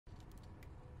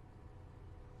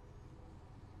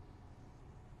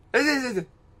You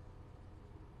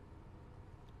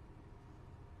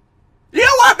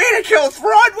want me to kill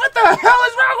Thrawn? What the hell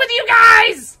is wrong with you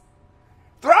guys?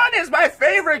 Thrawn is my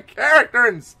favorite character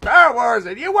in Star Wars,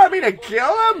 and you want me to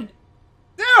kill him?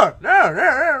 No.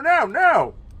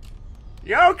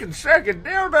 Y'all can suck a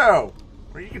dildo,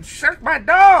 or you can suck my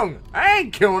dong. I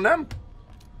ain't killing him.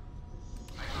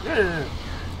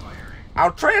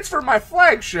 I'll transfer my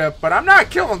flagship, but I'm not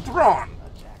killing Thrawn.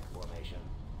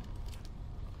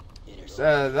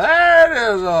 So that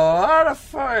is a lot of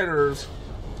fighters.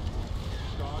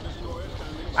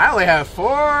 I only have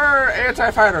 4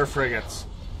 anti-fighter frigates.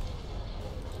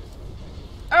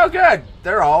 Oh good,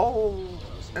 they're all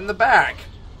in the back.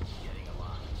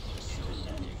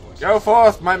 Go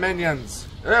forth, my minions.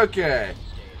 Okay.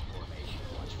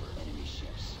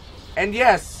 And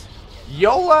yes,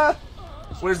 Yola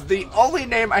was the only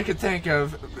name I could think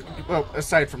of, well,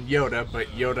 aside from Yoda, but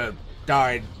Yoda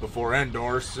died before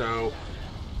Endor, so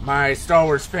my Star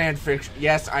Wars fanfiction,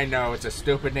 yes, I know, it's a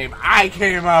stupid name. I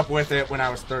came up with it when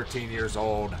I was 13 years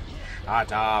old.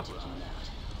 Shut up.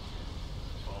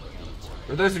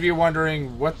 For those of you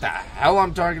wondering what the hell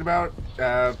I'm talking about,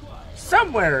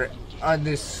 somewhere on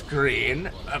this screen,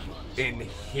 up in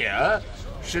here,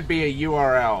 should be a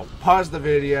URL. Pause the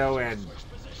video and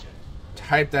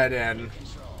type that in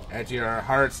at your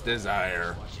heart's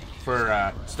desire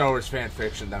for Star Wars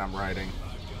fanfiction that I'm writing.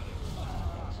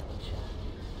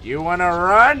 You wanna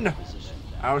run?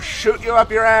 I'll shoot you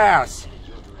up your ass.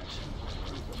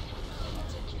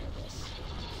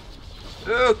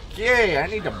 Okay, I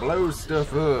need to blow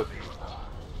stuff up.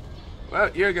 Well,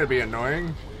 you're gonna be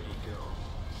annoying.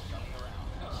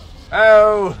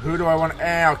 Oh, who do I want?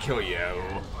 I'll kill you.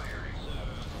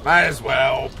 Might as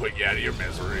well put you out of your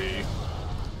misery.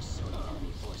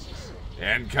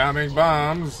 Incoming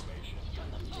bombs.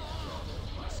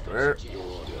 Where?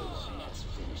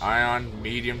 Ion,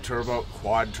 medium turbo,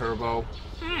 quad turbo.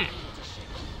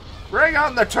 Bring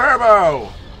on the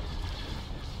turbo!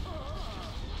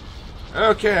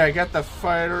 Okay, I got the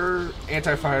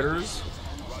anti-fighters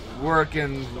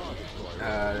working,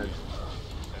 I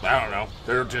don't know,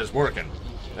 they're just working.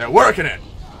 They're working it!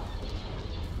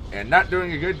 And not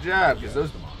doing a good job, because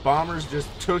those bombers just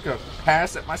took a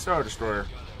pass at my Star Destroyer.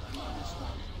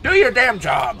 Do your damn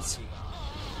jobs!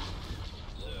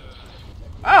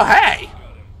 Oh, hey!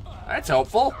 That's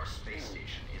helpful.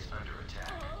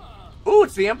 Ooh,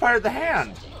 it's the Empire of the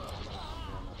Hand.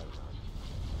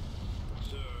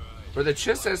 For the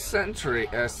Chiss Sentry.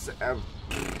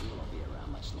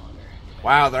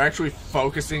 Wow, they're actually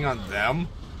focusing on them?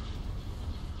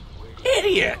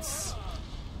 Idiots!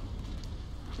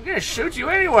 I'm gonna shoot you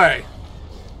anyway.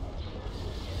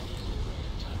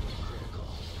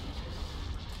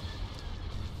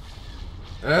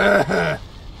 I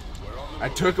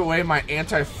took away my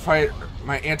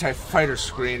anti-fighter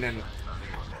screen, and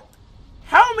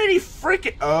how many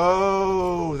freaking...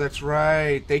 Oh, that's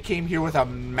right. They came here with a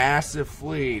massive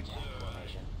fleet.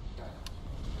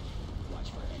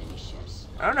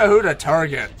 I don't know who to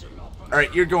target.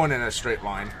 Alright, you're going in a straight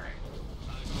line.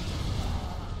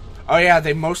 Oh yeah,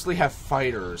 they mostly have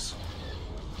fighters.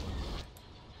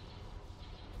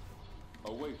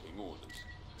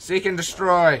 Seek and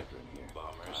destroy.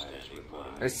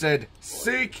 I said,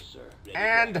 seek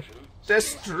and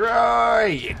destroy.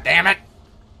 You damn it.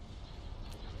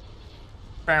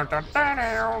 Oh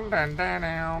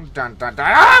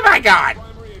my god.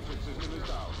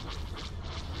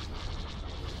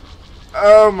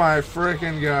 Oh my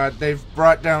freaking god. They've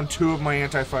brought down 2 of my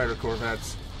anti-fighter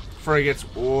corvettes. Frigates,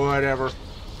 whatever.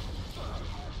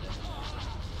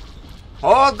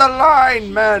 Hold the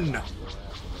line, men.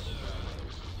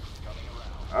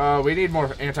 We need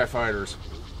more anti-fighters.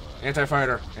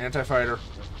 Anti-fighter.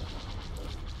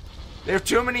 They have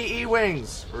too many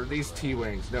E-Wings. Or these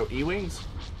T-Wings. No, E-Wings?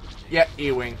 Yeah,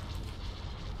 E-Wing.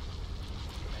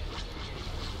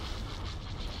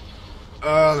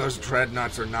 Oh, those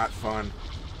dreadnoughts are not fun.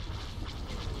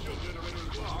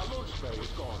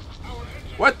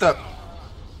 What the?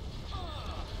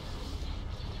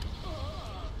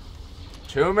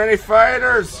 Too many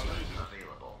fighters.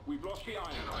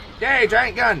 Yay,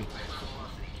 giant gun.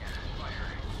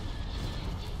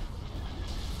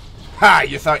 Ha!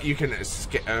 You thought you can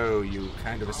escape. Oh, you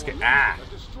kind of escape. Ah!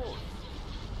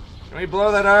 Can we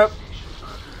blow that up?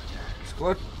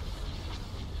 Explode.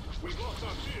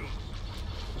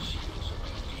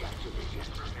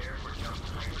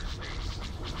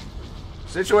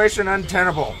 Situation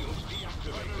untenable.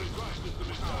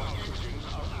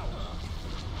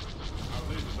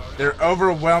 They're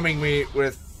overwhelming me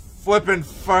with flippin'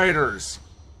 fighters.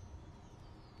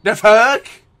 The fuck?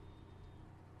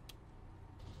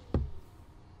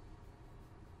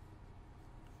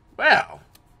 Well,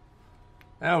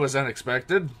 that was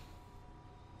unexpected.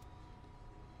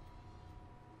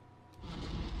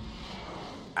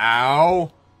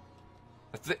 Ow.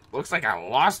 Looks like I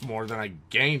lost more than I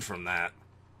gained from that.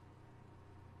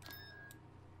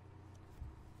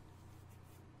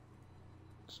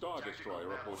 Star Destroyer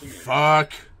reporting in.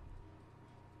 Fuck.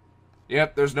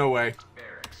 Yep, there's no way.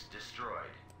 Barracks destroyed.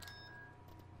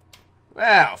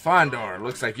 Well, Fondor,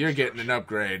 looks like you're getting an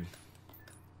upgrade.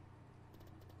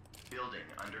 Building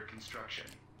under construction.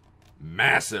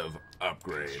 Massive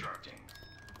upgrade. Constructing.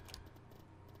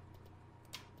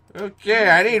 Okay,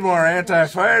 I need more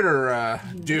anti-fighter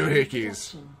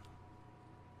doohickeys.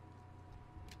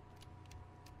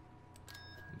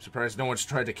 I'm surprised no one's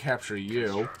tried to capture you.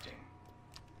 Constructing.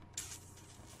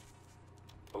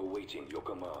 Awaiting your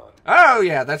command. Oh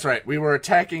yeah, that's right. We were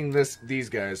attacking these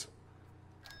guys.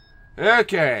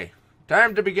 Okay,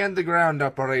 time to begin the ground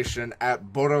operation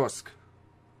at Borosk.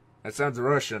 That sounds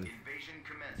Russian. Invasion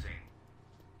commencing.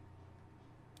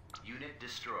 Unit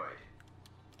destroyed.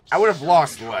 I would have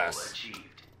lost Control less. achieved.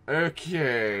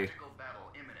 Okay. Tactical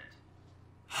battle imminent.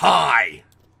 Hi!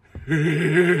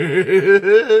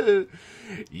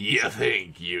 You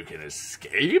think you can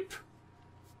escape?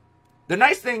 The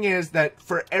nice thing is that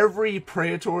for every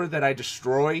Praetor that I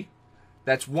destroy,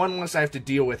 that's one less I have to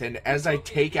deal with, and as I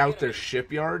take out their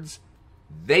shipyards,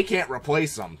 they can't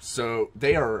replace them, so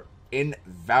they are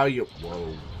invaluable.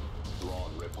 Whoa.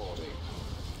 Thrawn reporting.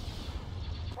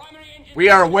 We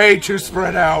are way too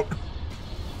spread out.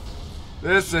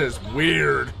 This is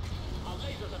weird. Our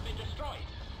lasers have been destroyed.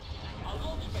 Our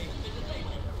launch base has been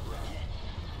disabled.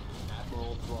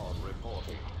 Admiral Thrawn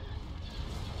reporting.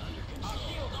 Our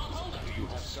shields aren't holding. You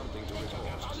have something to report.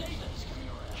 Our lasers.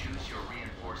 Choose your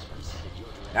reinforcements.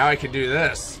 Now I can do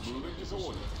this. Moving to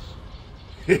coordinates.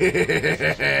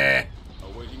 Okay.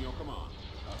 Awaiting your command.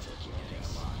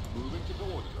 Moving to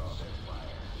coordinates.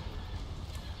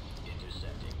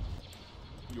 Intercepting.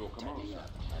 Your command,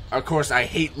 sir. Of course, I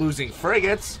hate losing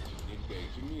frigates,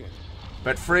 Engaging the enemy.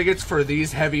 but frigates for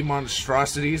these heavy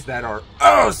monstrosities that are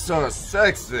oh so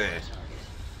sexy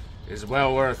is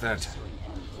well worth it.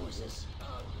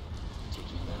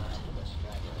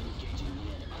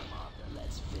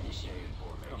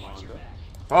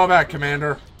 Fall back,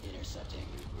 Commander.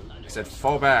 I said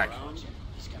fall back.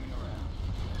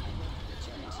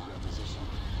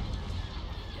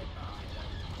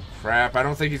 Crap, I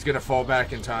don't think he's gonna fall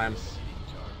back in time.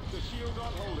 The shields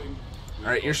aren't holding.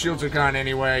 Alright, your shields are gone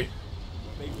anyway.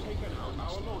 They've taken out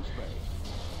our launch bay.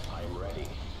 I'm ready.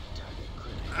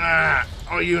 Ah,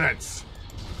 all units.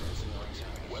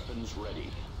 Weapons ready.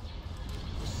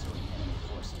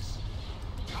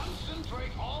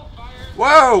 Concentrate all fire.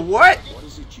 Whoa, what? What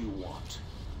is it you want?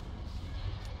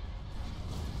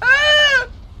 Ah!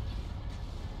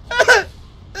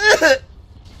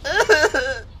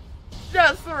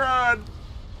 Not Thrawn.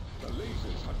 The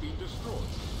lasers have been destroyed.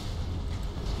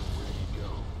 Ready go.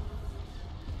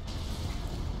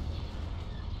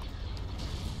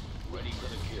 Ready for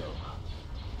the kill.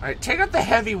 Alright, take out the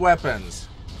heavy weapons.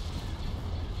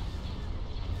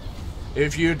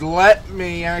 If you'd let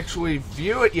me actually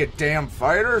view it, you damn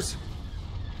fighters.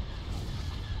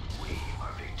 We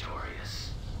are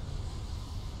victorious.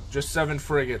 Just 7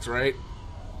 frigates, right?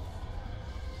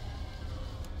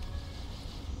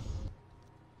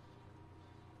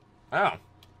 Oh,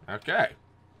 okay.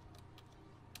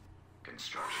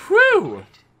 Construction Whew!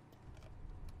 complete.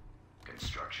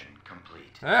 Construction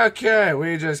complete. Okay,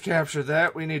 we just captured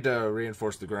that. We need to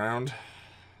reinforce the ground.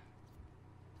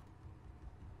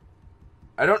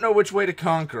 I don't know which way to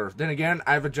conquer. Then again,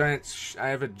 I have a giant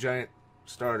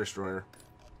Star Destroyer.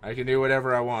 I can do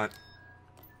whatever I want.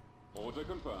 Order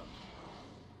confirmed.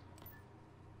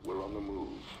 We're on the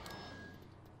move.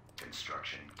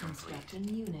 Construction complete.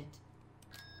 Constructing unit.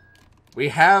 We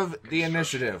have the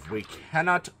initiative. We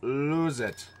cannot lose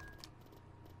it.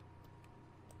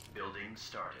 Building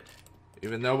started.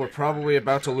 Even though we're probably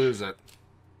about to lose it.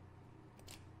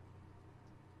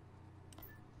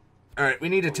 Alright, we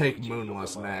need to take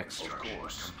Moonless next. Construction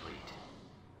course. complete.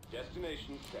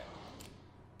 Destination set.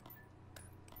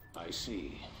 I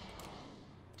see.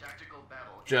 Tactical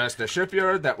battle. Just a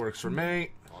shipyard, that works for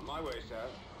me. On my way, sir.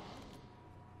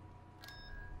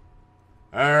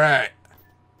 Alright.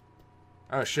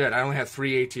 Oh shit, I only have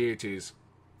 3 AT-ATs.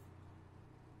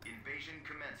 Invasion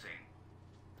commencing.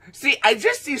 See, I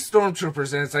just see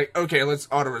stormtroopers and it's like, okay, let's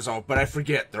auto-resolve, but I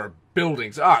forget, there are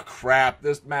buildings. Ah, crap,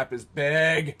 this map is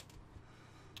big.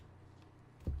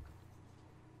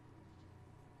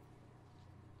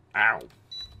 Ow.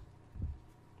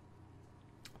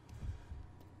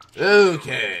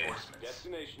 Okay.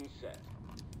 Destination set.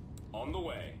 On the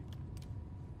way.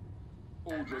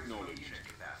 Order acknowledged. Unit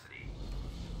capacity.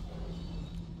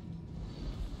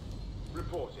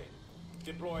 Reporting.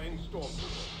 Deploying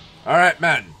stormtroopers. Alright,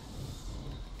 men.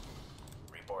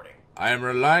 Reporting. I am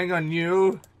relying on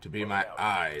you to be my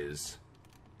eyes.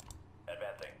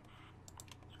 Advancing.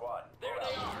 Squad. There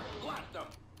they are. Blast them.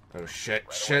 Oh, shit,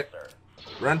 shit.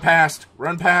 Run past.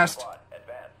 Run past. Squad.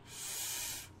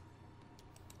 Advance.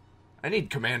 I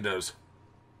need commandos.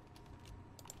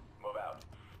 Move out.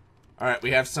 Alright,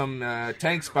 we have some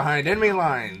tanks behind enemy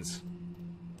lines.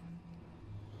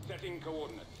 Setting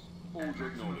coordinates. Order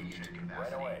acknowledged. Unit capacity.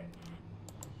 Right away.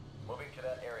 Moving to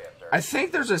that area, sir. I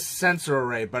think there's a sensor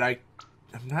array, but I'm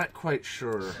not quite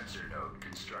sure. Sensor node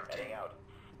constructed. Heading out.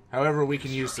 However, we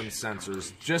can use some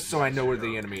sensors, just so I know where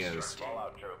the enemy is. Fall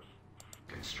out, troops.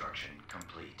 Construction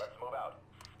complete. Let's move out.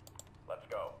 Let's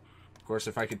go. Of course,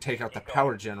 if I could take out the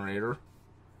power generator,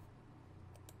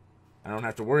 I don't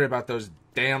have to worry about those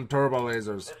damn turbo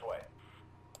lasers. This way.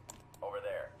 Over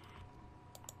there.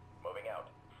 Moving out.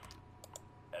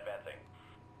 Advancing.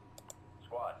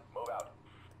 Squad, move out.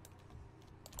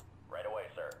 Right away,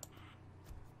 sir.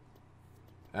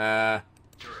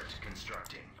 Turret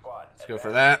constructing. Squad, Let's go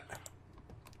for that.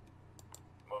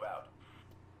 Move out.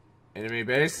 Enemy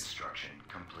base. Construction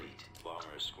complete.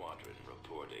 Bomber squadron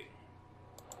reporting.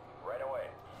 Right away.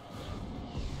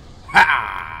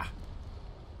 Ha!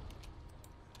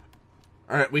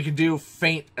 Alright, we can do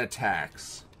feint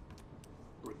attacks.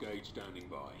 Brigade standing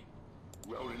by.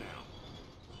 Rolling out.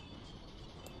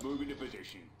 Moving to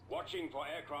position. Watching for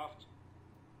aircraft.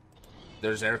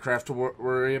 There's aircraft to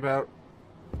worry about.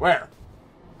 Where?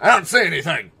 I don't see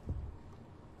anything!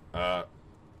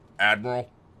 Admiral,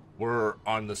 we're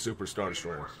on the Superstar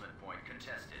Destroyer. Reinforcement point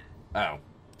contested. Oh.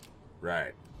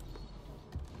 Right.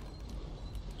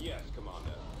 Yes,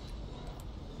 Commander.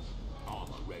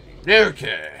 Armor ready.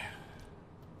 Okay.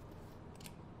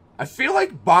 I feel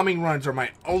like bombing runs are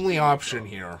my only option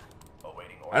here.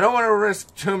 Awaiting I don't want to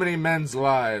risk too many men's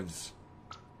lives.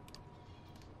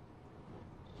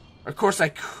 Of course, I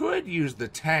could use the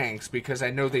tanks because I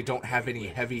know they don't have any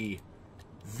heavy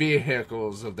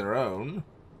vehicles of their own.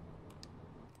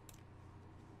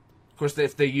 Of course,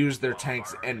 if they use their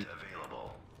tanks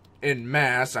available. in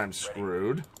mass, I'm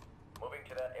screwed. Moving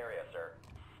to that area, sir.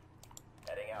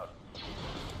 Heading out.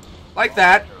 Like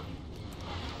that.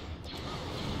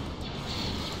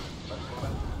 Let's move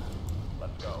out.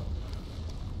 Let's go.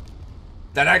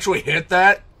 That actually hit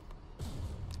that?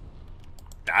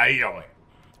 Damn.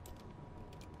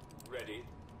 Ready.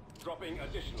 Dropping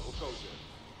additional soldiers.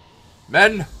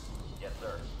 Men, Yes,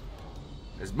 sir.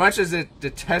 as much as it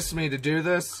detests me to do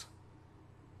this,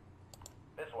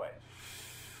 This way.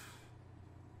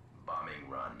 Bombing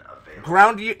run available.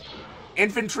 ground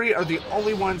infantry are the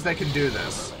only ones that can do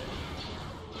this.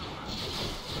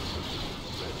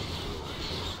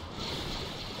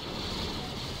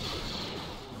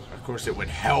 Of course, it would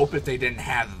help if they didn't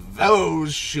have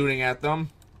those shooting at them.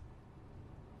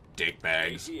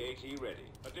 Dickbags. AT-AT ready.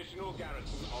 Additional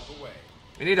garrison on the way.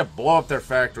 We need to blow up their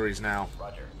factories now.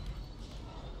 Roger.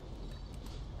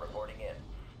 Reporting in.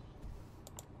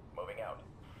 Moving out.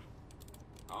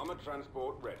 Armored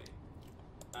transport ready.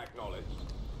 Acknowledged.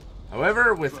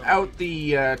 However, without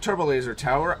the turbo laser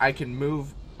tower, I can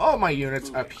move all my units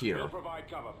up We'll here. provide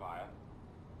cover fire.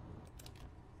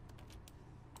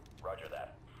 Roger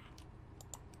that.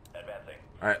 Advancing.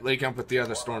 Alright, link up with the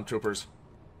other stormtroopers.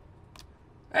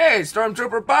 Hey,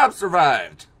 Stormtrooper Bob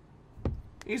survived!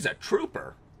 He's a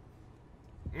trooper.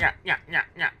 Yeah, yeah, yeah,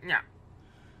 yeah, yeah.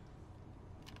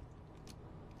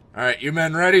 Alright, you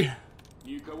men ready?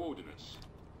 New coordinates.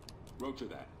 Roger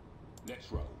that. Let's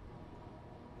roll.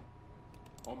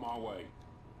 On my way.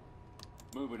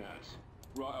 Moving out.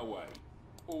 Right away.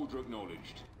 Order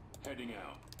acknowledged. Heading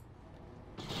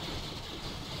out.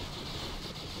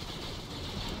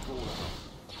 Fall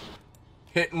out.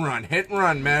 Hit and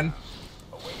run, men.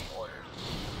 Awaiting orders.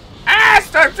 Ah,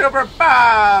 Stormtrooper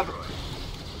Bob!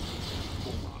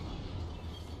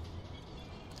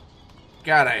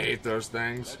 God, I hate those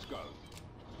things. Let's go.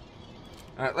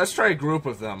 Alright, let's try a group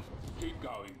of them. Keep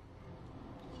going.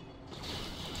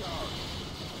 Charge.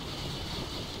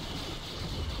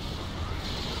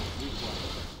 This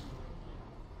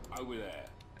way. Over there.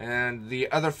 And the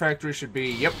other factory should be,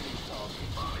 yep.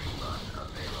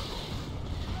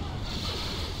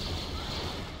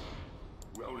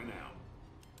 Rolling out.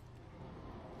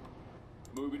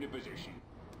 Moving to position.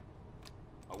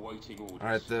 Awaiting orders.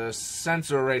 Alright, the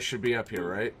sensor array should be up here,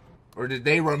 right? Or did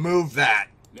they remove that?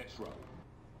 Let's roll.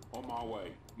 On my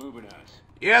way. Moving out.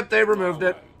 Yep, they removed it.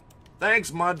 Right away.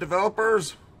 Thanks, mod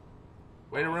developers.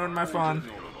 Way to ruin my fun. Moving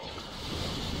to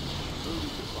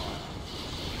fire.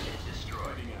 Unit destroyed.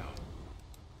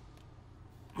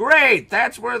 Great!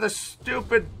 That's where the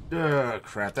stupid...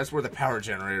 crap. That's where the power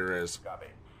generator is. Copy.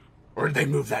 Or did they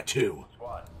move that too?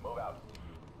 Squad, move out.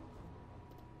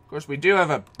 Of course, we do have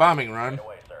a bombing run. Get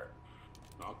away, sir.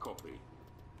 I'll copy.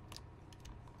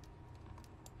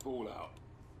 Fall out.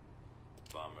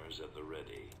 Bombers at the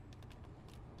ready.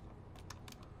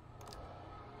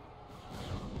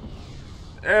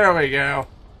 There we go.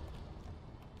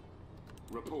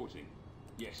 Reporting.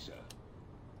 Yes, sir.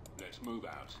 Let's move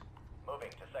out. Moving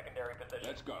to secondary position.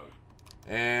 Let's go.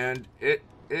 And it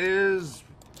is...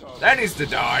 That needs to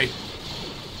die.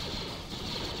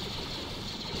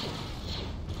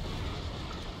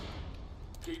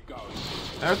 Keep going.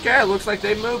 Okay, looks like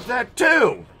they moved that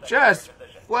too. Just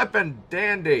flippin'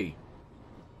 dandy.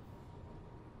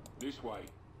 This way.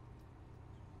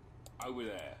 Over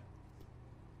there.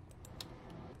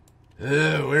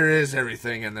 Where is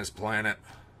everything in this planet?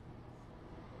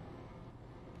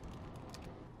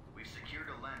 We've secured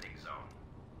a landing zone.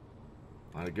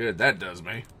 Lot of good that does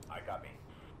me. I copy.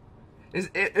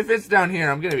 If it's down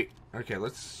here, I'm gonna be... Okay,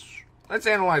 let's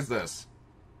analyze this.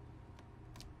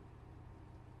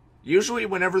 Usually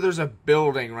whenever there's a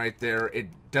building right there, it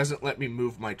doesn't let me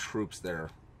move my troops there.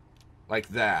 Like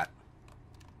that.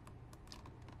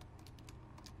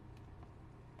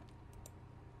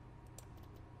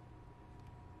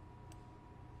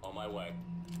 On my way.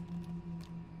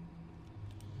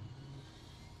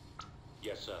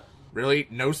 Yes, sir. Really?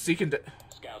 No seeking to...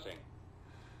 Scouting.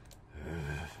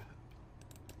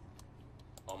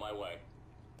 On my way.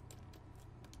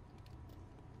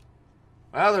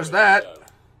 Well, there's that.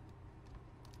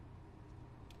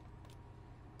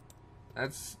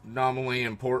 That's nominally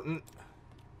important.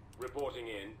 Reporting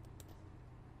in.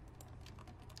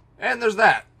 And there's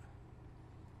that.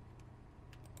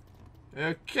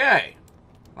 Okay.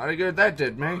 A lot of good that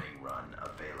did me. Bombing run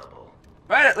available.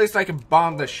 But at least I can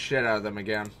bomb the shit out of them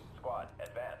again. Squad,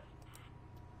 advance.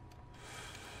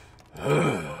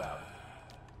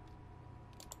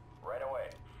 Right away.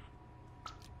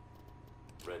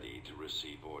 Ready to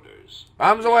receive orders.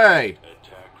 Bombs away!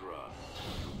 Attack run.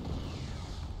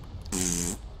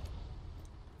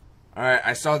 Alright,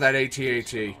 I saw that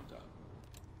AT-AT.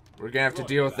 We're gonna have to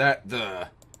deal with that the...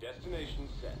 Destination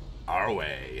set. our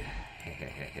way.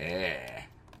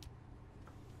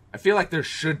 I feel like there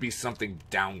should be something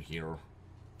down here.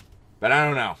 But I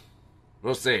don't know.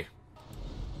 We'll see.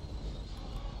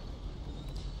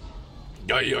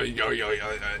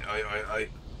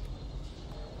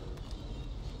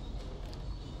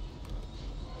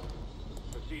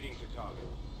 Proceeding to target.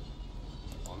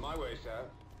 On my way, sir.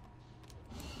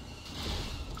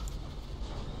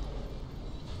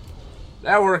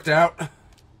 That worked out.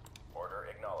 Order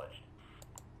acknowledged.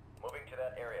 Moving to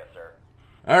that area, sir.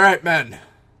 Alright, men.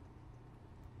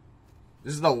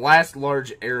 This is the last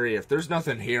large area. If there's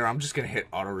nothing here, I'm just gonna hit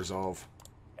auto-resolve.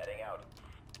 Heading out.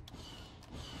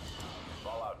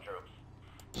 Fall out, troops.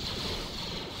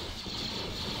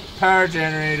 Power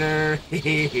generator.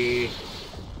 A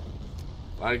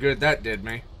lot of good that did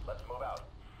me. Let's move out.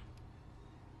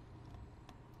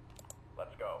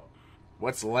 Let's go.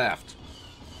 What's left?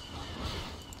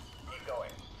 Keep going.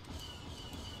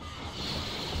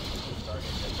 Target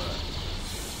confirmed.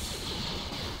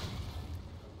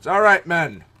 It's alright,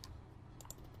 men.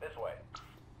 This way.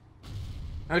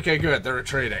 Okay, good. They're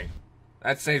retreating.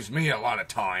 That saves me a lot of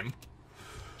time.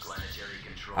 Planetary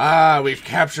control. Ah, we've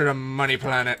captured a money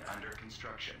planet. Under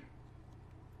construction.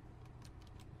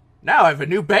 Now I have a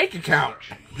new bank account.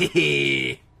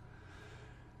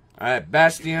 Alright,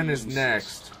 Bastion is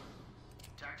next.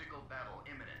 Tactical battle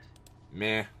imminent.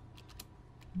 Meh.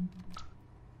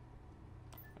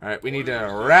 Alright, we need to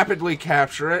rapidly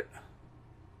capture it.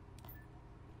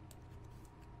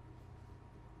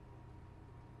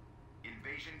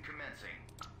 Invasion commencing.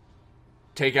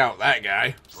 Take out that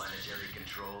guy. Planetary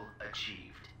control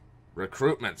achieved.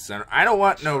 Recruitment center. I don't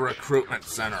want no recruitment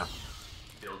center.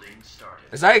 Building started.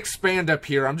 As I expand up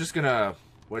here, I'm just gonna...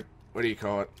 What do you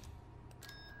call it?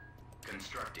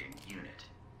 Constructing unit.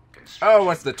 Oh,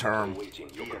 what's the term?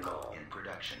 Vehicle in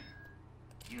production.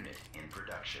 Unit in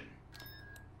production.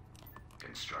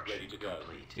 Construction Ready to go.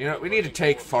 complete. You know, we need to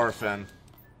take Farfen.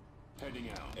 Heading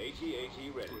out.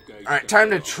 AT-AT ready. Alright, time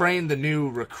to train the new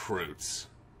recruits.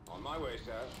 On my way,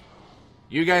 sir.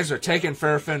 You guys are taking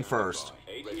Farfen first.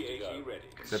 AT-AT ready.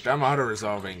 Except I'm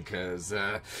auto-resolving, because,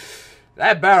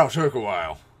 that battle took a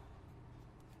while.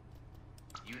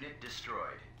 Unit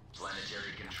destroyed.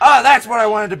 Planetary control. Oh, that's what I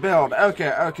wanted to build.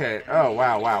 Okay, okay. Oh,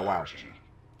 wow.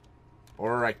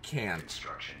 Or I can't.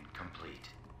 Construction complete.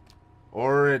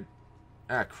 Or it...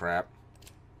 Ah, crap.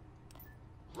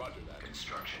 Roger that.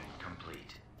 Construction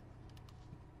complete.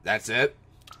 That's it?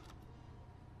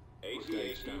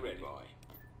 AT-AT ready.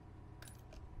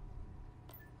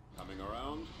 Coming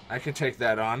around. I can take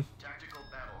that on. Tactical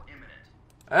battle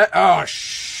imminent. Oh,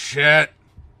 shit.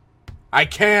 I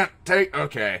can't take...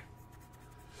 Okay.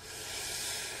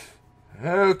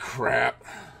 Oh, crap.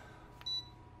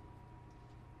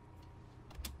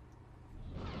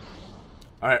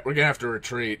 Alright, we're gonna have to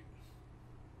retreat.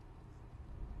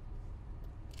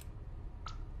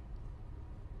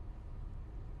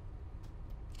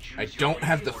 I don't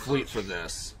have the fleet for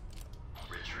this.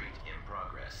 Retreat in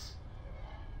progress.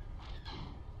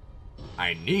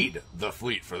 I need the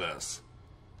fleet for this.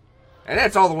 And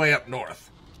that's all the way up north.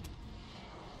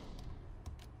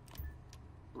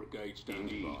 Brigade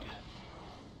standing by.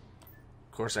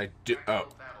 Of course I do... Oh.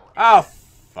 Oh,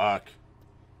 fuck.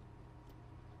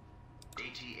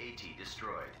 AT-AT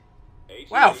destroyed.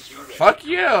 Wow, fuck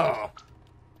you!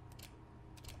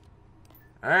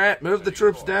 Alright, move the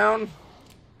troops down.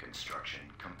 Construction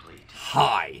complete.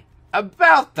 Hi.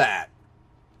 About that.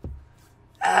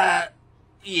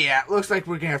 Yeah, looks like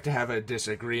we're gonna have a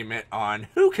disagreement on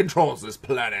who controls this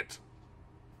planet.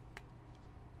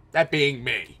 That being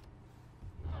me.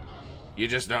 You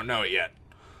just don't know it yet.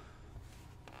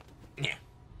 Yeah.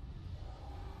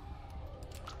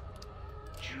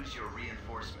 Choose your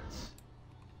reinforcements.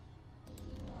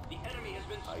 The enemy has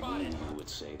been I spotted. knew you would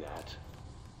say that.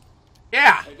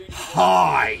 Yeah.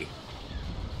 Hi.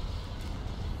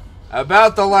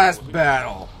 About the last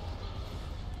battle.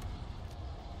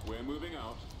 We're moving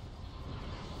out.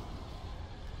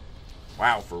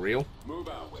 Wow, for real? Move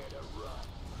out. Where to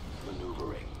run.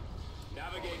 Maneuvering.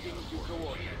 Navigating to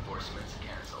coordinate. Reinforcements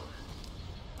cancelled.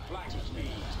 Flag speed.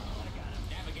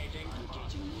 Navigating.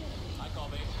 I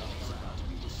copy.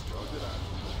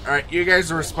 Alright, you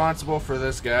guys are responsible for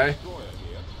this guy. Destroyer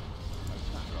here.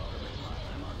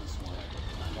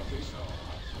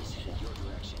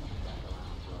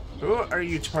 Who are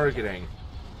you targeting?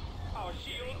 Our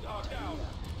shields are down.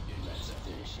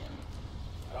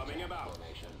 Coming about.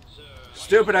 Sir,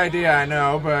 Stupid idea, I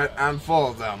know, but I'm full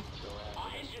of them. our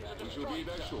engines are We shall be destroyed.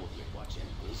 there shortly.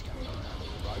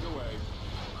 Right away.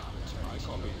 I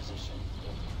copy.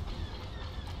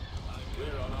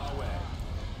 We're on our way.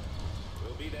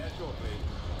 We'll be there shortly.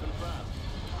 Confirmed.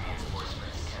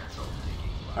 Reinforcements cancelled.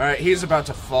 Alright, he's about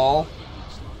to fall.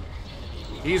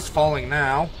 He's falling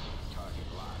now.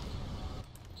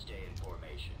 Stay in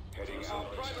formation. Heading Our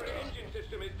out. primary engine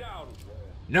system is down.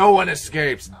 No one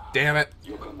escapes, damn it.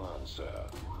 Your command, sir.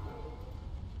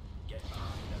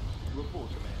 Report.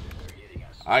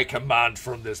 I command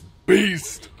from this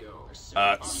beast.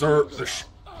 Sir,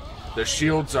 the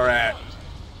shields are at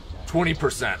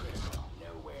 20%.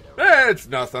 It's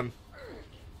nothing.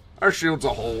 Our shields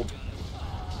will hold.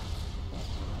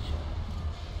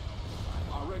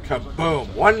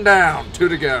 Kaboom. One down, two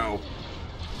to go.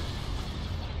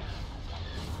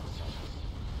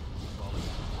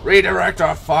 Redirect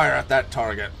our fire at that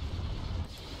target.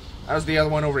 How's the other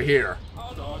one over here?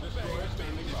 Our Lord of Bay has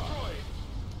been destroyed.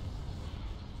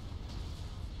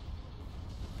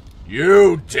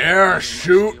 You dare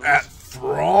shoot at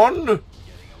Thrawn?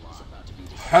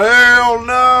 Hell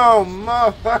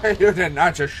no! You did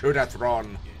not just shoot at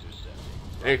Thrawn.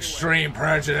 Extreme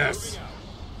prejudice.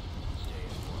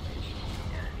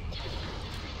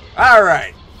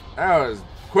 Alright. That was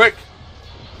quick.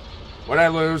 What'd I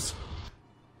lose?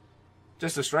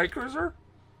 Just a strike cruiser?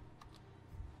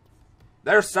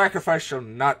 Their sacrifice shall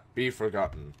not be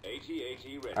forgotten.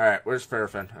 AT-AT ready. Alright, where's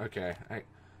Fairfin? Okay,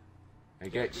 I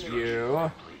get you.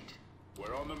 Complete.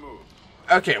 We're on the move.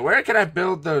 Okay, where can I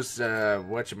build those,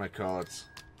 whatchamacallits?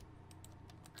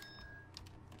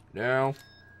 No.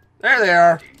 There they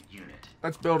are. Unit.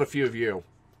 Let's build a few of you.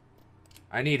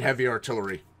 I need heavy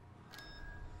artillery.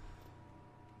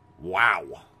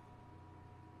 Wow.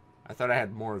 I thought I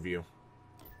had more of you.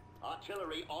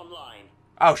 Artillery online.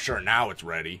 Oh, sure, now it's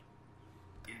ready.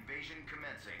 Invasion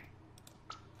commencing.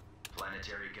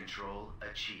 Planetary control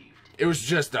achieved. It was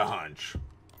just a hunch.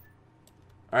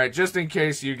 Alright, just in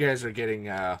case you guys are getting,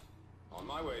 On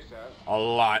my way, sir. a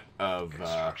lot of,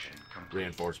 Construction complete.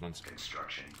 reinforcements.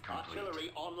 Construction complete.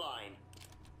 Artillery online.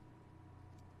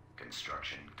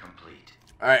 Construction complete.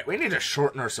 Alright, we need to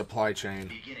shorten our supply chain.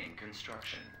 Beginning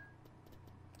construction.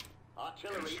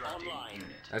 Artillery Constructing online. unit.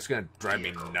 That's gonna drive me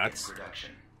Vehicle in nuts.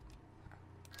 production.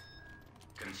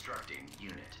 Constructing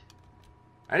unit.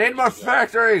 I need more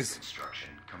factories! Construction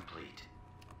complete.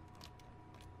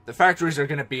 The factories are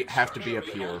gonna have to be up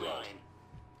Artillery here. online.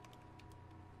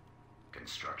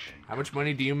 Construction. How much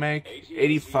money do you make? AT-AT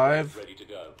 85? ready to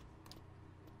go.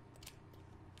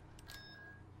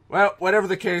 Well, whatever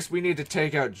the case, we need to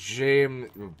take out James...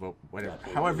 Whatever,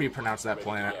 however you pronounce that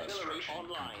planet. Artillery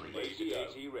online.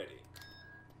 AT-AT ready.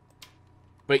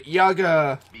 But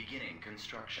Yaga... Beginning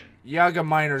construction. Yaga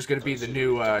Minor's gonna be the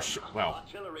new, well,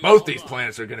 both these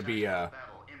planets are gonna be, Battle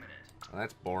imminent. well,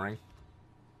 that's boring.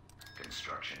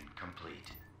 Construction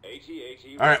complete.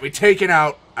 AT-AT Alright, we taken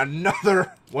out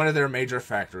another one of their major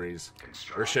factories. Or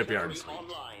Construction shipyards.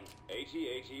 online.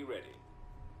 AT-AT ready.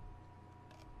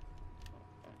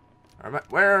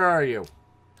 Where are you?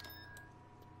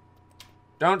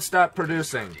 Don't stop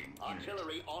producing.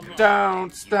 Artillery online.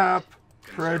 Don't stop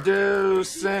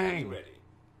producing. Ready.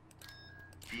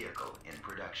 Vehicle in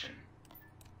production.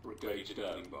 Brigade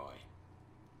standing by.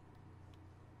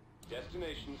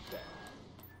 Destination set.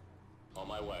 On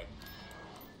my way.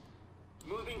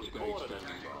 Moving to Brigade coordinates.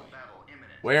 standing by. Battle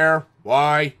imminent. Where?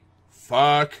 Why?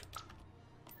 Fuck.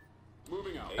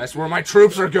 Moving out. That's where my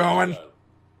troops are going.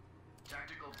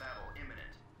 Tactical battle imminent.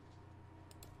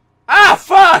 Ah,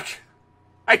 fuck!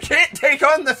 I can't take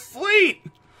on the fleet!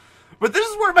 But this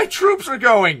is where my troops are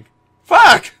going!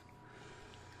 Fuck!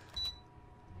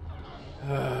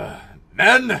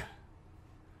 Men!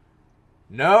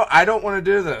 No, I don't want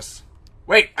to do this.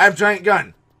 Wait, I have a giant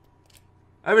gun.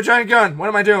 I have a giant gun. What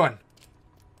am I doing?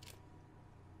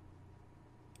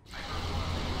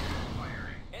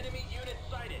 Enemy unit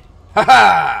sighted.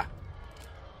 Haha!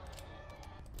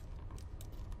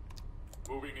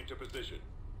 Moving into position.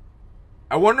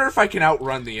 I wonder if I can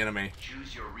outrun the enemy.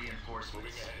 Choose your reinforcements.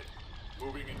 Moving ahead.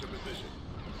 Moving into position.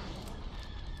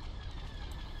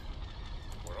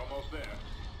 We're almost there.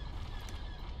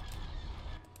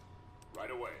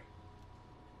 Right away.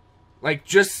 Like,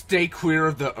 just stay clear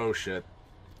of the... Oh, shit.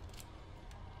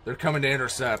 They're coming to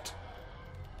intercept.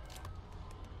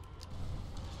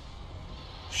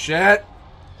 Shit.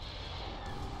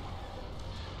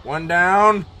 One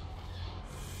down.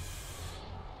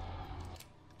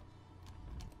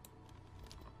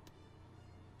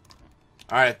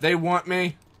 Alright, they want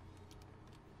me.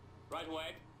 Right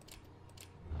away.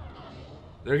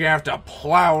 They're gonna have to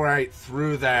plow right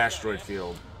through the asteroid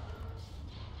field.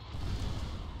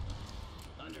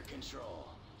 Under control.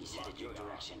 He's headed your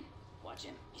direction. Watch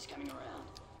him. He's coming around.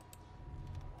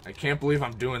 I can't believe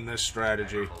I'm doing this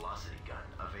strategy. Velocity gun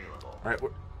available. Alright,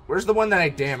 where's the one that I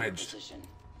damaged? Position.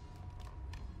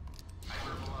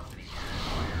 Hypervelocity cannon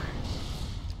firing.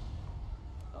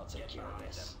 I'll take care of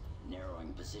this.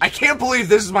 Narrowing position. I can't believe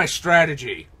this is my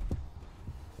strategy.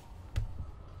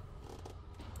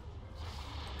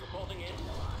 Reporting in.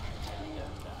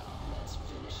 Let's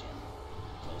finish him.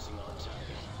 Closing on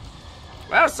target.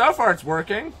 Well, so far it's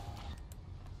working.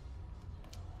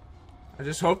 I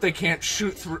just hope they can't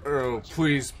shoot through. Oh,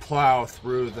 please plow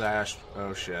through the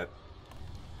Oh, shit.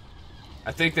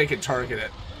 I think they can target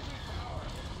it.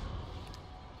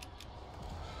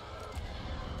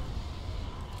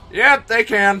 Yep, they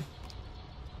can.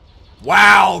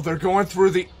 Wow, they're going through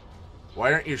the...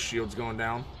 Why aren't your shields going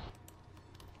down?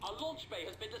 Our launch bay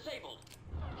has been disabled.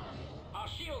 Our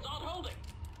shields aren't holding.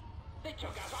 They took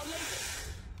out our lasers.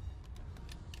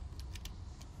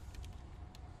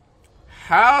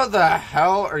 How the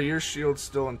hell are your shields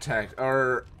still intact?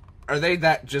 Or are they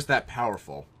just that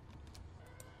powerful?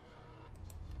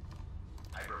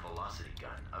 Hypervelocity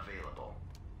gun available.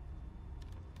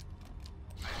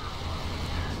 Hypervelocity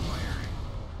cannon firing.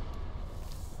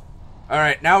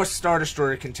 Alright, now a Star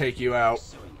Destroyer can take you out.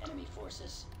 Pursuing enemy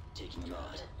forces. Taking them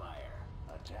out. Fire.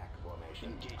 Attack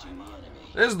formation. Engaging the enemy.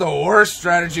 This is the worst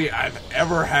strategy I've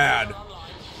ever had.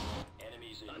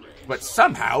 Enemies in range. But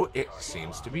somehow, it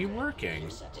seems to be working.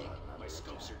 Setting. My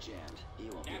scopes are jammed. He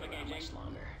won't be around much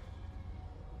longer.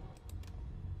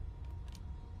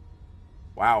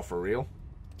 Wow, for real?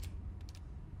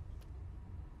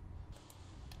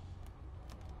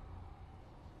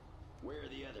 Where are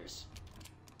the others?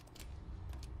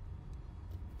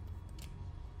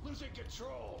 Losing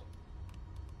control.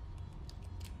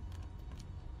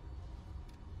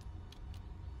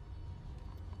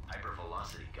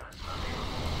 Hypervelocity gun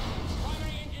available.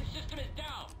 Primary engine system is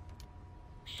down.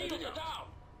 Shields are down.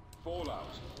 Fallout.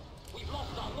 We've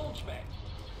lost our launch bay.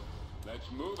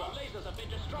 Let's move Our out. lasers have been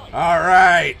destroyed.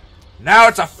 Alright, now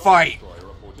it's a fight. Destroyer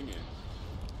reporting in.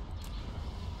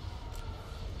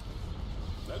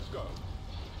 Let's go.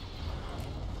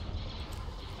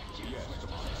 Yes.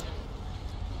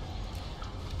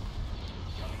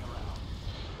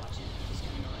 Watch him. He's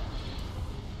coming around.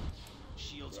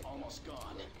 Shield's almost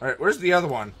gone. Alright, where's the other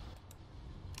one?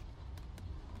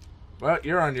 Well,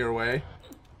 you're on your way.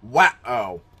 Wow.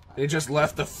 Oh, they just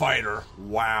left the fighter.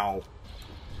 Wow.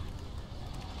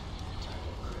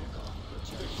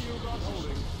 The shields aren't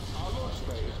holding. Our launch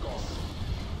bay is gone.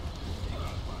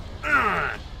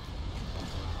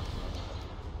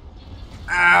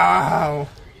 Ow!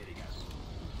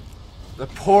 The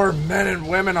poor men and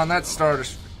women on that starter.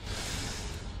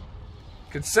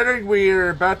 Considering we're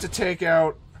about to take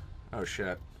out... Oh,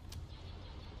 shit.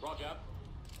 Roger.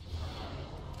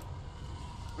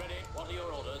 Ready. What are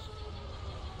your orders?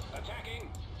 Attacking.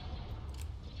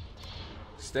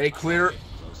 Stay clear.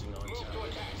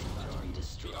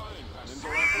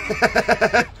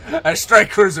 A strike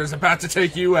cruiser is about to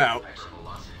take you out.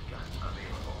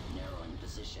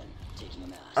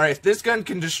 Alright, if this gun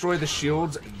can destroy the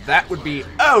shields, that would be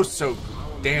oh so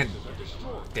damn.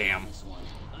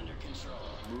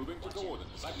 Moving to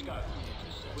coordinates. Let's go.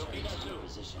 We'll be there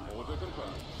soon. Order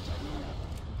confirmed.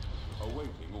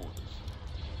 Awaiting orders.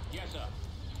 Yes, sir.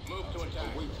 Move to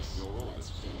attack. Awaiting your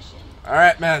orders.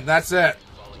 Alright, man, that's it.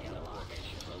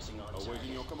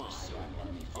 Awaiting your command.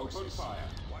 Open fire.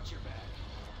 Watch your back.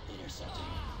 Intercepting.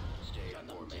 Stay in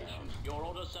formation. Your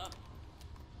orders, sir.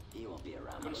 He won't be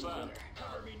around much Confirmed. longer.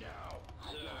 Cover me now.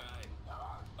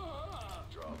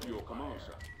 Your command,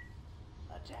 sir.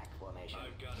 Attack formation.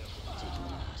 I've got it. Taking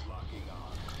him out. Locking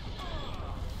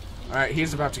on. Alright,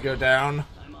 he's about to go down.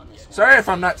 I'm on this. Sorry if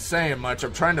I'm not saying much,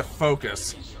 I'm trying to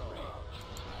focus.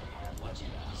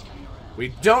 We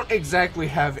don't exactly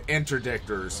have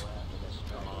interdictors.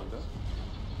 Commander.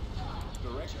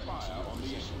 Direct fire on the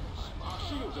engines. Our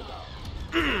shields are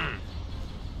down.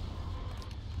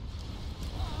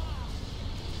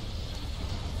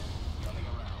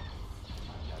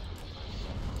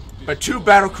 But 2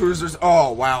 battle cruisers.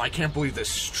 Oh, wow, I can't believe this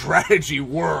strategy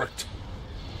worked.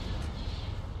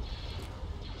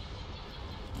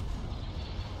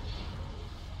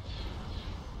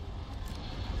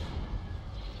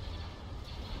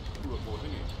 Reporting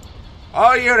in.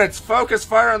 All units, focus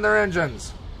fire on their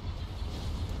engines.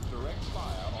 Direct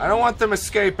fire on I don't want them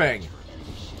escaping.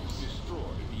 destroy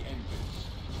the engines.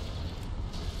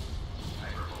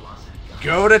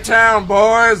 Go to town,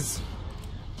 boys.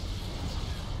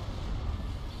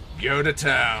 Go to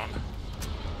town.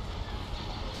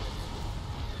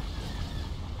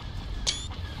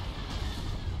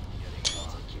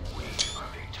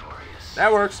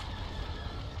 That works.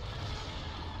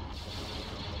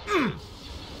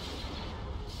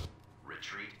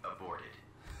 Retreat aborted.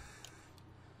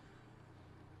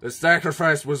 The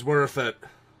sacrifice was worth it.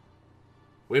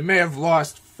 We may have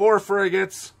lost 4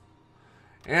 frigates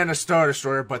and a Star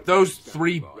Destroyer, but those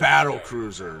 3 battle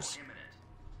cruisers. Imminent.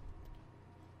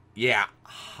 Yeah,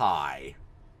 hi.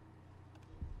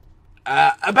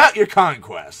 About your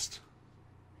conquest.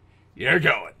 You're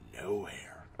going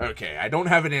nowhere. Okay, I don't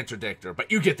have an interdictor,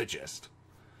 but you get the gist.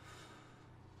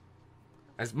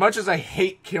 As much as I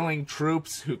hate killing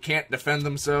troops who can't defend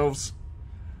themselves,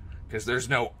 because there's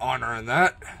no honor in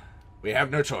that, we have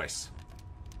no choice.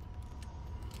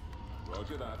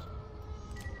 Roger that.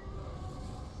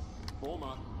 Form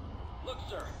up. Look,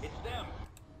 sir. It's them.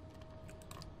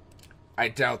 I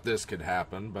doubt this could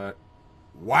happen, but...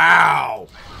 Wow!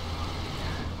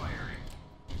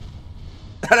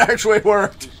 That actually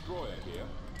worked! Destroyer here.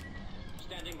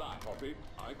 Standing by. Copy.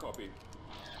 I copy.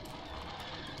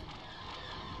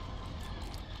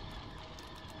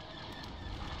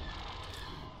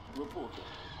 Reporting.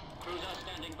 Cruiser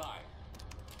standing by.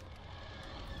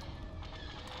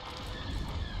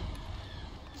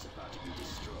 He's about to be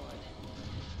destroyed.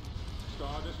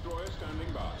 Star Destroyer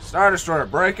standing by. Star Destroyer,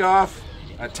 break off.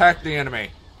 Attack the enemy.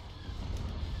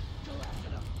 Go after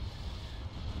them.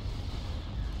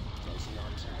 Closing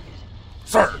on target.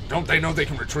 Sir, don't they know they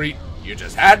can retreat? You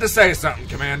just had to say something,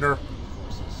 Commander.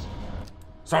 Forces.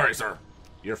 Sorry, sir.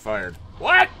 You're fired.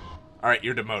 What? Alright,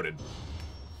 you're demoted.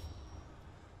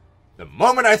 The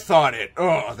moment I thought it,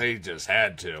 oh, they just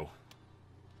had to.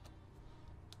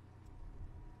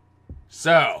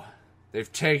 So,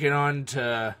 they've taken on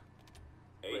to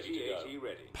AT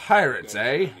ready. pirates,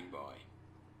 eh? Standing by.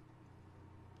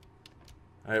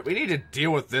 Alright, we need to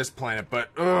deal with this planet, but,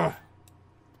 ugh.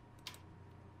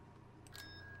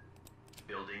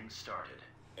 Building started.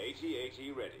 AT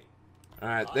ready.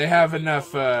 Alright, they have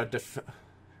enough,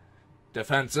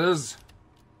 defenses.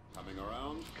 Coming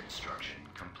around. Construction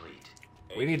complete.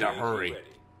 We need to AT hurry. ready.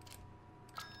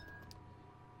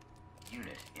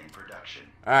 Unit in production.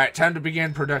 Alright, time to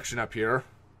begin production up here.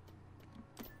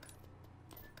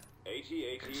 AT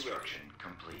ready. Construction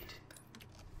complete.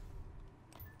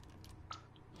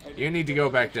 You need to go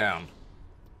back down.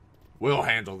 We'll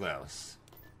handle this.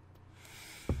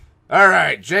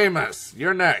 Alright, Jameis,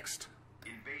 you're next.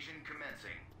 Invasion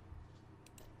commencing.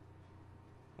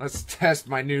 Let's test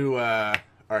my new,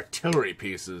 artillery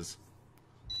pieces.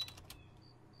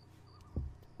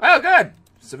 Oh, good!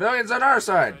 Civilians on our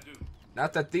side.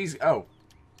 Not that these... Oh.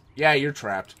 Yeah, you're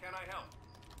trapped. Can I help?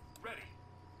 Ready.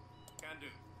 Can do.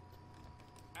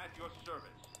 At your service.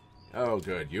 Oh,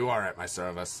 good. You are at my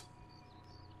service.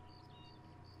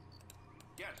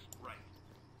 Yes, right.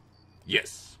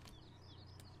 Yes.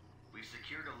 We've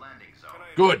secured a landing zone.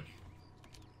 Good.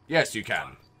 Yes, you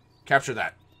can. Capture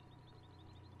that.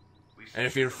 We've And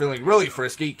if you're feeling really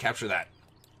frisky, capture that.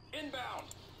 Inbound.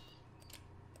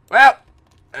 Well,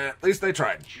 at least they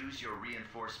tried. Choose your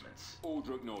reinforcements.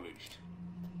 Order acknowledged.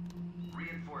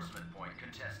 Reinforcement point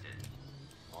contested.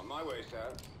 On my way,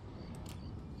 sir.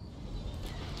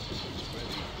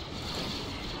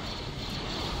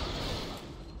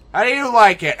 How do you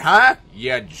like it, huh?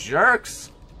 You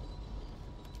jerks.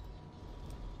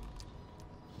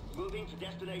 Moving to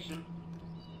destination.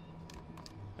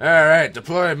 Alright,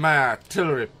 deploy my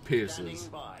artillery Standing pieces.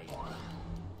 by.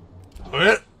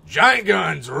 Giant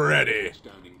guns ready.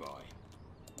 Standing by.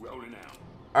 Rolling out.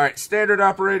 Alright, standard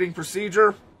operating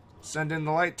procedure. Send in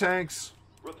the light tanks.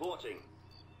 Reporting.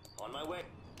 On my way.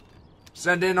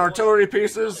 Send in artillery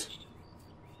pieces.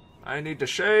 I need to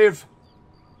shave.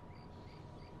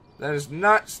 That is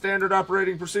not standard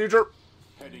operating procedure.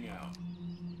 Heading out.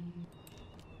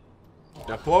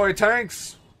 Deploy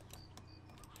tanks.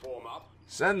 Form up.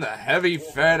 Send the heavy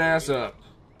fat ass up.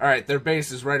 Alright, their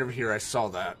base is right over here. I saw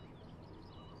that.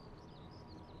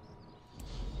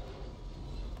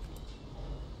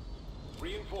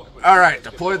 Reinforcement. Alright,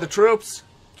 deploy the troops.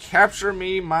 Capture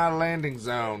me my landing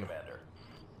zone. Commander.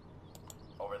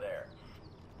 Over there.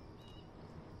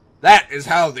 That is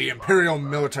how the Imperial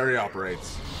military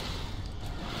operates.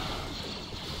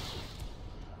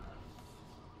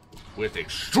 With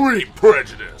extreme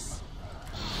prejudice.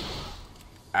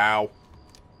 Ow.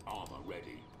 Armor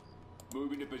ready.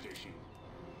 Moving to position.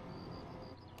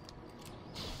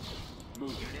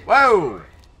 Moving. Whoa!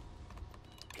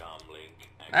 Comlink.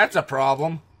 That's a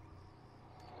problem.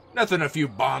 Nothing a few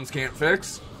bombs can't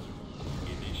fix.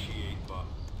 Initiate button.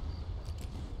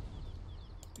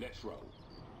 Let's roll.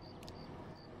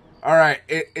 Alright,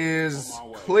 it is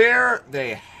clear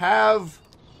they have...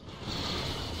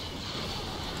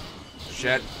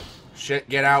 Shit. Shit,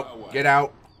 get out. Get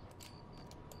out.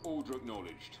 Order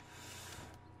acknowledged.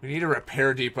 We need a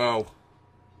repair depot.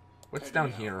 What's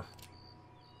down here?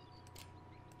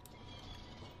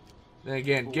 Then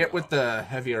again, get with the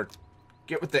heavier...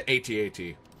 Get with the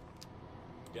AT-AT.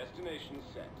 Destination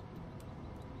set.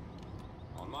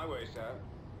 On my way, sir.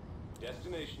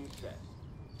 Destination set.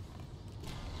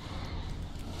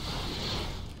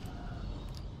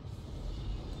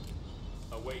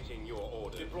 Awaiting your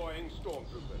order. Deploying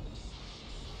stormtroopers.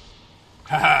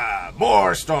 Haha,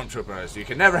 more stormtroopers. You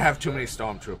can never have too many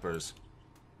stormtroopers.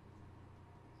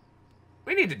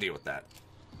 We need to deal with that.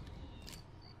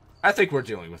 I think we're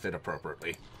dealing with it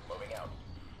appropriately. Moving out.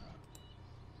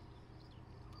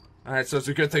 Alright, so it's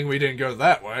a good thing we didn't go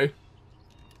that way.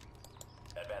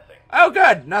 Advancing. Oh,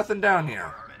 good. Nothing down here.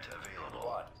 Armament available.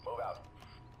 One. Move out.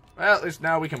 Well, at least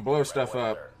now we can blow stuff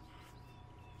up.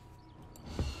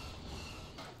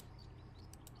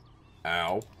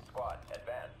 Ow. Squad.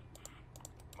 Advance.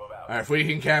 Move out. Alright, if we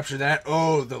can capture that,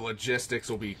 oh, the logistics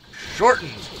will be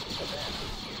shortened.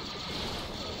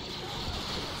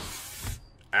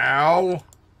 Ow.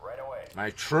 Right away. My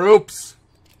troops.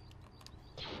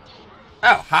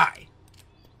 Oh, hi.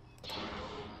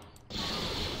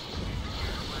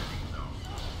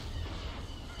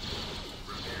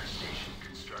 Repair station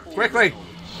constructed. Quickly.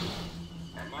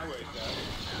 On my way, sir.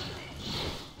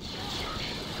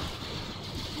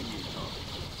 Union target.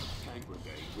 Tank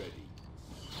brigade ready.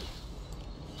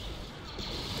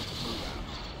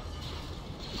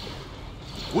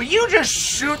 Will you just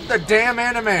shoot the damn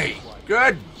enemy?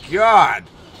 Good God.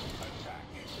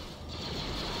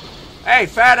 Hey,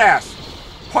 fat ass.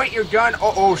 Point your gun.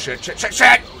 Oh, shit, shit, shit,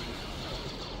 shit.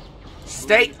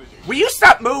 Stay. Will you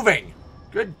stop moving?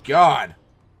 Good God.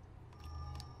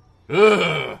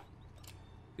 Ugh.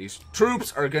 These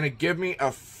troops are gonna give me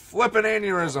a flippin'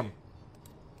 aneurysm.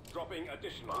 Dropping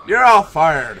additional. You're all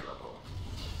fired.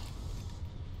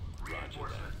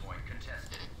 Reinforcement point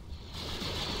contested.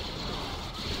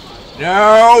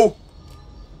 No.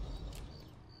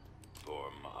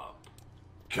 Form up.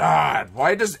 God,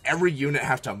 why does every unit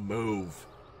have to move?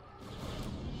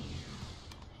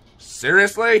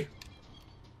 Seriously?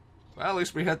 Well, at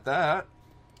least we hit that.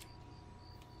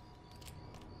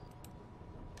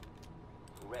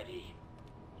 Ready.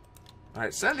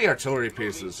 Alright, send the artillery Moving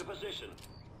pieces. to position.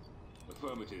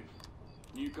 Affirmative.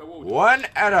 New coordinates. One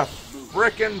at a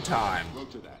frickin' time.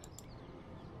 Rotor that.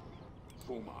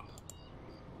 Form up.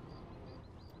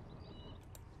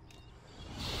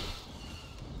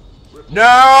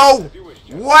 No! If you wish to.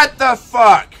 What the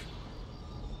fuck?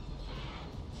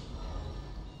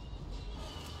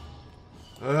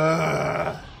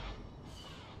 Ugh.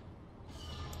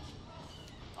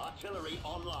 Artillery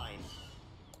online.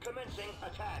 Commencing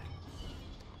attack.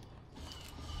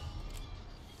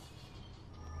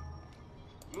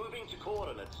 Moving to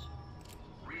coordinates.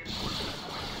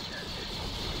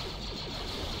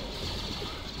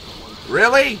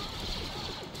 Really?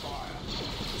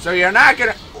 So you're not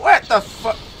gonna... What the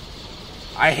fuck?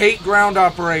 I hate ground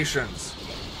operations.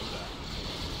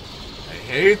 I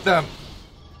hate them.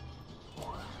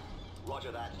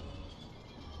 Roger that.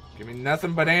 Give me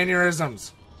nothing but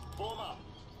aneurysms. Form up.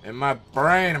 In my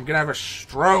brain, I'm gonna have a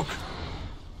stroke.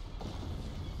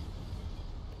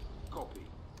 Copy.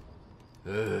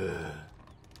 Ugh.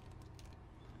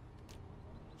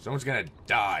 Someone's gonna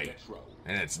die. Let's roll.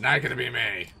 And it's not gonna be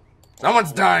me.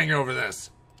 Someone's dying over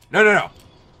this. No, no, no.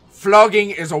 Flogging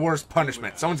is a worse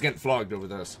punishment. Someone's getting flogged over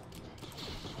this.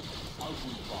 Open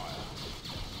fire.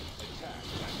 Attack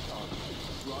that target.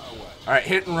 Right away. Alright,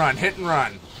 hit and run, hit and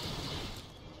run.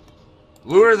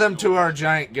 Lure them to our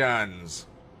giant guns.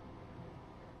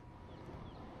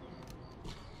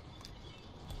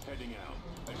 Heading out.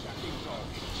 Attacking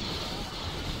target.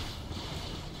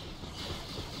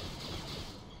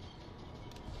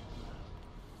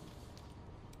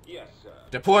 Yes, sir.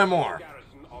 Deploy more.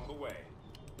 Garrison on the way.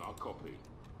 I'll copy.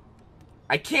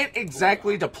 I can't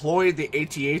exactly deploy the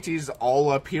AT-ATs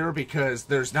all up here because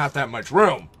there's not that much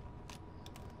room.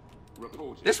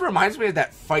 Reporting. This reminds me of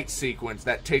that fight sequence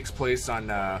that takes place on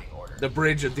the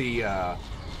bridge of the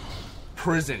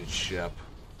prison ship.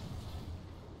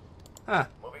 Huh.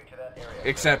 Moving to that area.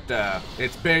 Except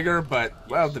it's bigger, but,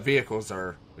 well, the vehicles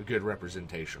are a good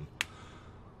representation.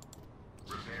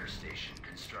 Repair station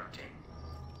constructing.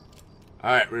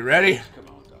 Alright, we ready?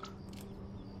 Commander.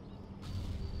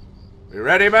 We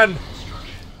ready, men?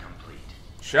 Construction complete.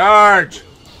 Charge!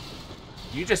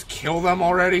 You just kill them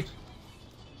already?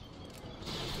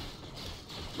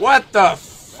 What the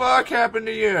fuck happened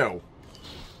to you?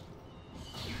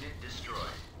 Unit destroyed.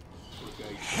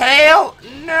 Brigade. Hell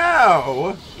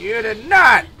no! You did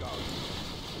not!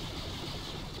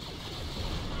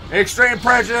 Extreme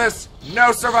prejudice!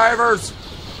 No survivors!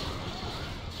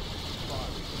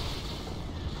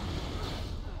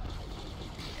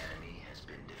 Enemy has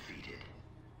been defeated.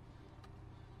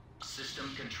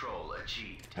 System control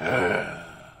achieved. That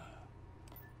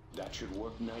should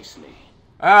work nicely.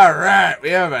 Alright, we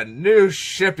have a new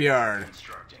shipyard.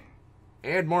 Constructing.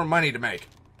 And more money to make.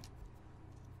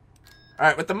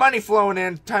 Alright, with the money flowing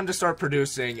in, time to start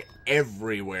producing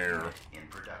everywhere. In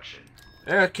production.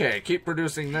 Okay, keep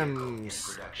producing them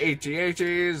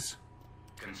AT-ATs.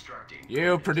 Constructing.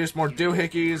 You produce more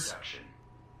doohickeys. Production.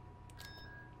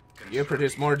 You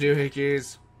produce more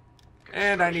doohickeys.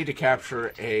 And I need to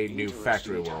capture a new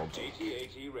factory world.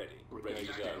 AT-AT ready. Ready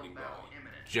to go. Battle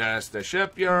imminent. Just a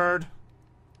shipyard.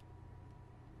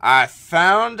 I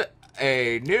found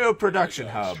a new production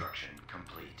hub. Construction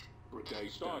complete.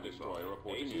 Brigade Star Destroyer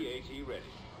reporting in. AT-AT ready.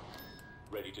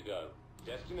 Ready to go.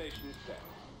 Destination set.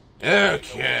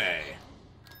 Okay.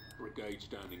 Brigade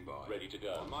standing by. Ready to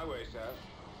go. On my way, sir.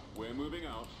 We're moving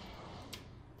out.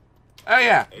 Oh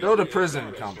yeah, build a AT-AT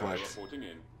prison Star complex. reporting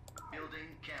in. Building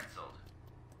cancelled.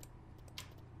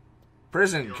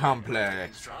 Prison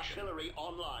complex. Construction. Artillery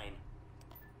online.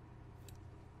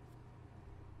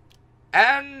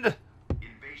 And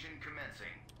Invasion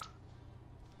commencing.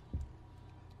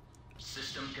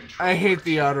 System control. I hate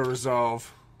the auto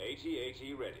resolve.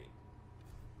 AT-AT ready.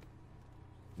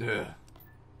 Ugh.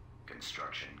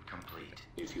 Construction complete.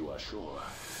 If you are sure.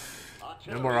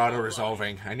 No more auto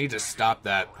resolving. I need to stop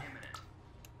that.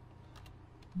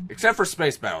 Except for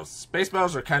space battles. Space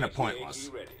battles are kind of pointless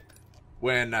AT-AT ready.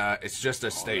 when it's just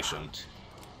a station.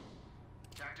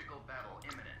 Tactical battle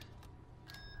imminent.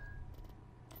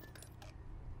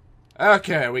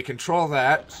 Okay, we control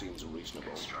that. That seems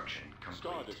reasonable. Construction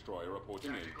Star complete. Destroyer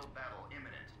reporting in. Tactical battle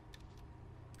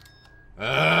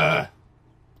imminent.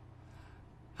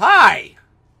 Hi!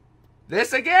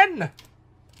 This again?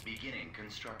 Beginning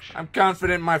construction. I'm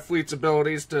confident in my fleet's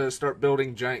abilities to start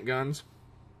building giant guns.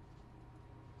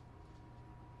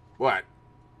 What?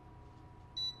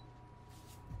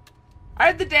 I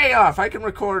had the day off. I can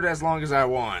record as long as I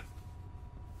want.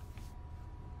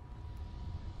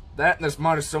 That and this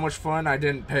mod is so much fun. I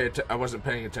wasn't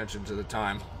paying attention to the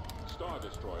time. Star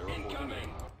Destroyer reporting Incoming.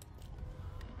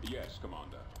 in. Yes,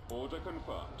 Commander. Order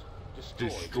confirmed.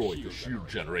 Destroy the shield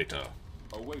generator.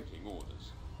 Awaiting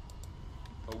orders.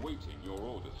 Awaiting your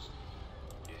orders.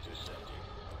 Intercepted.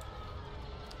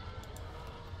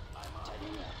 I'm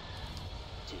tagging up.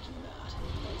 Taking that.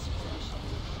 Nice fresh.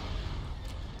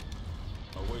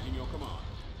 your command.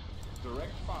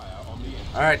 Direct fire on the enemy.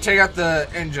 Alright, take out the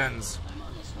engines.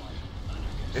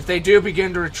 If they do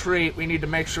begin to retreat, we need to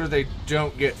make sure they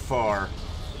don't get far.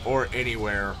 Or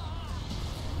anywhere.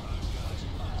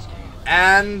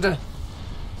 And...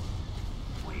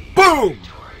 boom!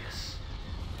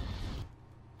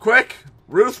 Quick,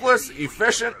 ruthless,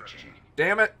 efficient.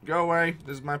 Damn it, go away.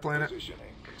 This is my planet. Positioning.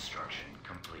 Construction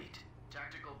complete.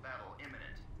 Tactical battle imminent.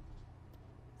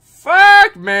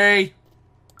 Fuck me!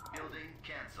 Building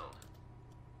cancelled.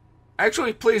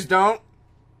 Actually, please don't.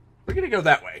 We're gonna go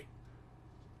that way.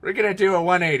 We're gonna do a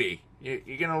 180.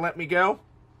 You gonna let me go?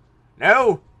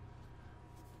 No?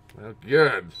 Well,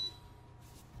 good.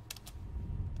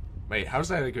 Wait, how's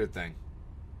that a good thing?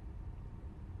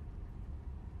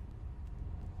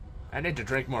 I need to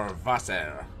drink more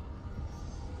Wasser.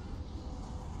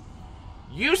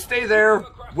 You stay there.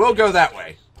 We'll go that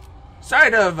way.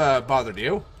 Sorry to have bothered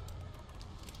you.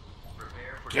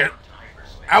 Prepare for Get jump to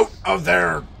hyperspace. out of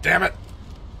there, damn it.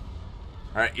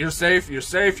 Alright, you're safe, you're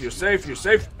safe, you're safe, you're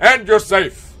safe, and you're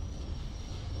safe.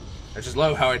 I just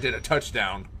love how I did a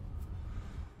touchdown.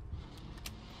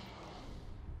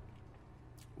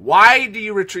 Why do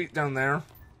you retreat down there?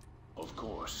 Of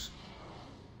course.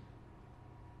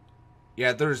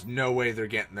 Yeah, there's no way they're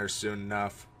getting there soon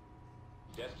enough.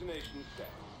 Destination set.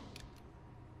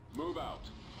 Move out.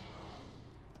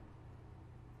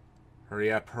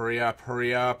 Hurry up, hurry up,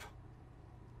 hurry up.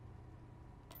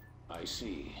 I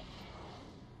see.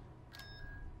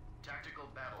 Tactical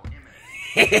battle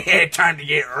imminent. Time to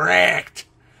get wrecked.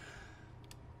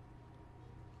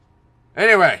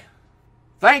 Anyway,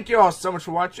 thank you all so much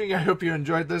for watching. I hope you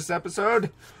enjoyed this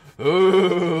episode.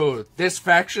 Ooh, this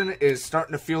faction is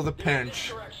starting to feel the pinch.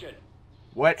 Direction.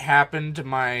 What happened to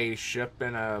my ship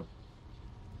in a...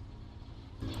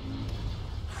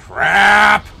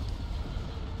 crap!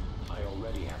 I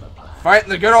already have a plan. Fighting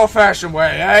the good old-fashioned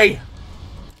way, eh?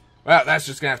 Well, that's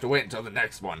just gonna have to wait until the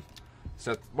next one.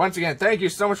 So, once again, thank you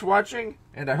so much for watching,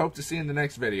 and I hope to see you in the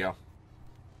next video.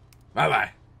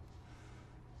 Bye-bye.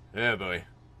 Yeah, boy.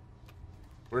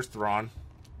 Where's Thrawn?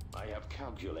 I have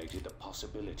calculated the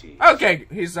possibilities. Okay,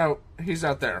 he's out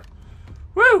there.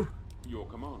 Woo! Your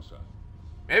command, sir.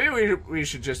 Maybe we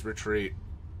should just retreat.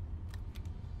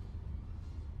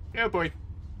 Yeah, boy.